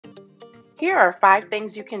Here are 5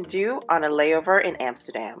 things you can do on a layover in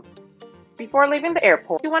Amsterdam. Before leaving the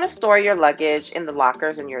airport, you want to store your luggage in the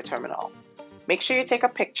lockers in your terminal. Make sure you take a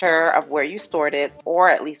picture of where you stored it or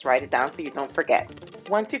at least write it down so you don't forget.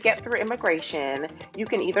 Once you get through immigration, you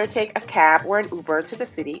can either take a cab or an Uber to the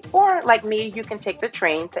city, or like me, you can take the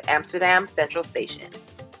train to Amsterdam Central Station.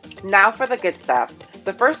 Now for the good stuff.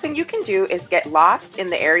 The first thing you can do is get lost in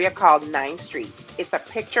the area called 9th Street. It's a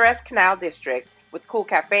picturesque canal district with cool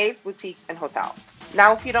cafes, boutiques, and hotels.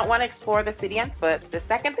 Now, if you don't want to explore the city on foot, the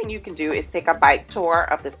second thing you can do is take a bike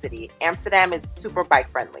tour of the city. Amsterdam is super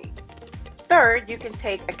bike friendly. Third, you can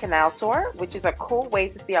take a canal tour, which is a cool way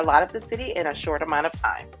to see a lot of the city in a short amount of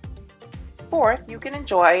time. Fourth, you can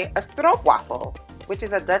enjoy a stroopwafel, which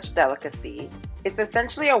is a Dutch delicacy. It's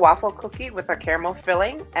essentially a waffle cookie with a caramel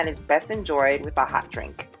filling and is best enjoyed with a hot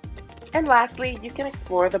drink. And lastly, you can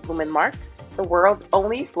explore the Bloemenmarkt, the world's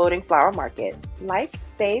only floating flower market. Like,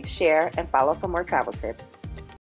 save, share, and follow for more travel tips.